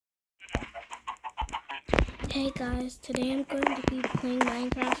Hey guys, today I'm going to be playing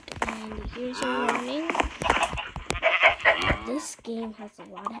Minecraft, and here's a warning. This game has a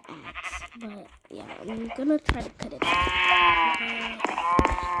lot of ads, but yeah, I'm gonna try to cut it out.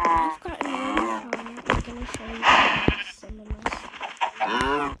 I've gotten really far. I'm gonna show you guys some of my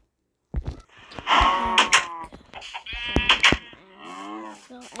stuff.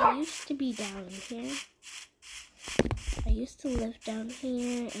 So I used to be down here. I used to live down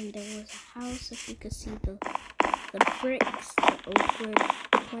here, and there was a house, if you could see the bricks, the oak wood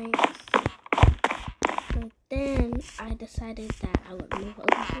planks. But then I decided that I would move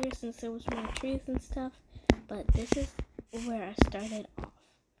over here since there was more trees and stuff. But this is where I started off.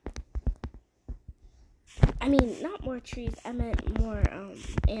 I mean, not more trees, I meant more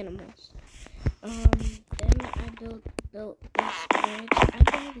animals. Then I built this bridge. I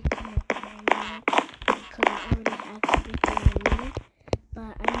barely come up around here because I already have everything I need.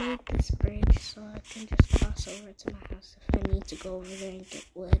 But I made this bridge so I can just cross over to my house if I need to go over there and get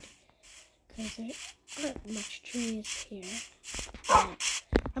wood. Because there aren't much trees here. But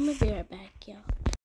I'm going to be right back, y'all.